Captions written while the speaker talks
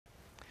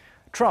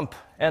Trump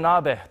and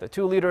Abe, the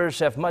two leaders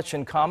have much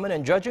in common,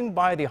 and judging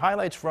by the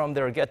highlights from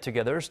their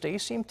get-togethers, they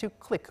seem to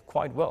click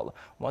quite well.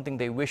 One thing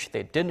they wish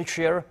they didn't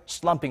share,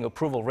 slumping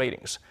approval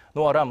ratings.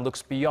 Aram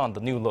looks beyond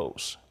the new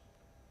lows.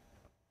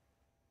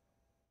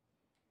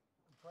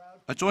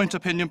 A joint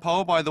opinion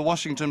poll by The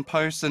Washington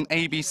Post and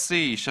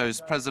ABC shows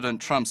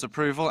President Trump's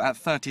approval at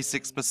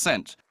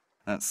 36%.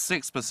 That's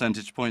 6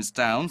 percentage points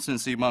down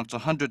since he marked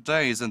 100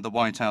 days in the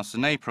White House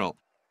in April.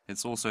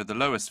 It's also the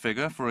lowest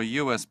figure for a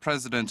U.S.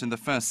 president in the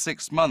first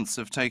 6 months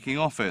of taking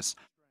office.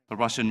 The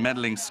Russian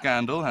meddling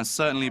scandal has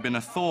certainly been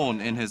a thorn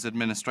in his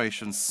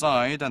administration's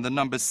side, and the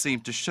numbers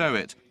seem to show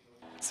it.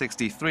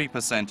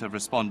 63% of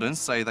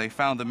respondents say they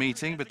found the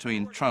meeting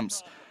between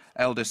Trump's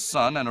eldest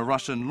son and a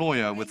Russian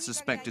lawyer with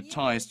suspected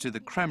ties to the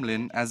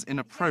Kremlin as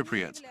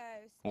inappropriate.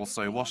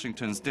 Also,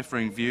 Washington's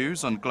differing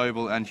views on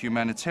global and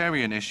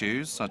humanitarian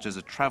issues, such as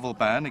a travel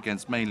ban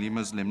against mainly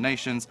Muslim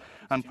nations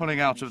and pulling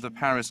out of the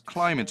Paris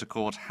Climate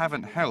Accord,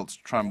 haven't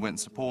helped Trump win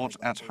support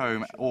at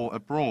home or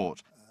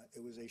abroad.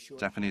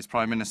 Japanese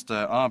Prime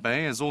Minister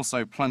Abe is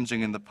also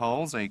plunging in the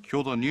polls. A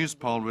Kyodo News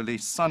poll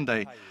released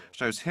Sunday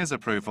shows his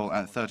approval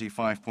at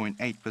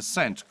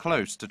 35.8%,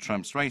 close to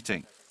Trump's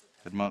rating.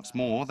 It marks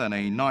more than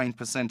a 9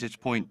 percentage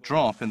point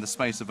drop in the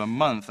space of a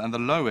month and the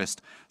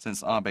lowest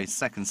since Abe's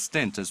second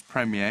stint as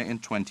premier in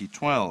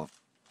 2012.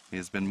 He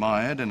has been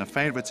mired in a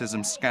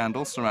favoritism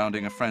scandal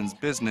surrounding a friend's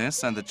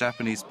business, and the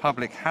Japanese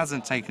public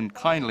hasn't taken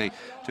kindly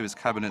to his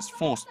cabinet's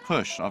forced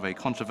push of a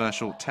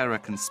controversial terror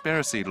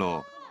conspiracy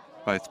law.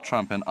 Both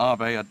Trump and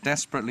Abe are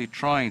desperately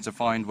trying to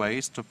find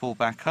ways to pull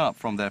back up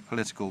from their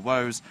political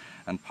woes,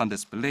 and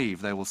pundits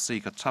believe they will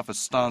seek a tougher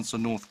stance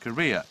on North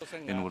Korea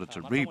in order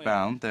to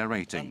rebound their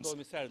ratings.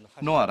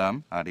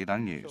 Aram,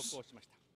 Arirang News.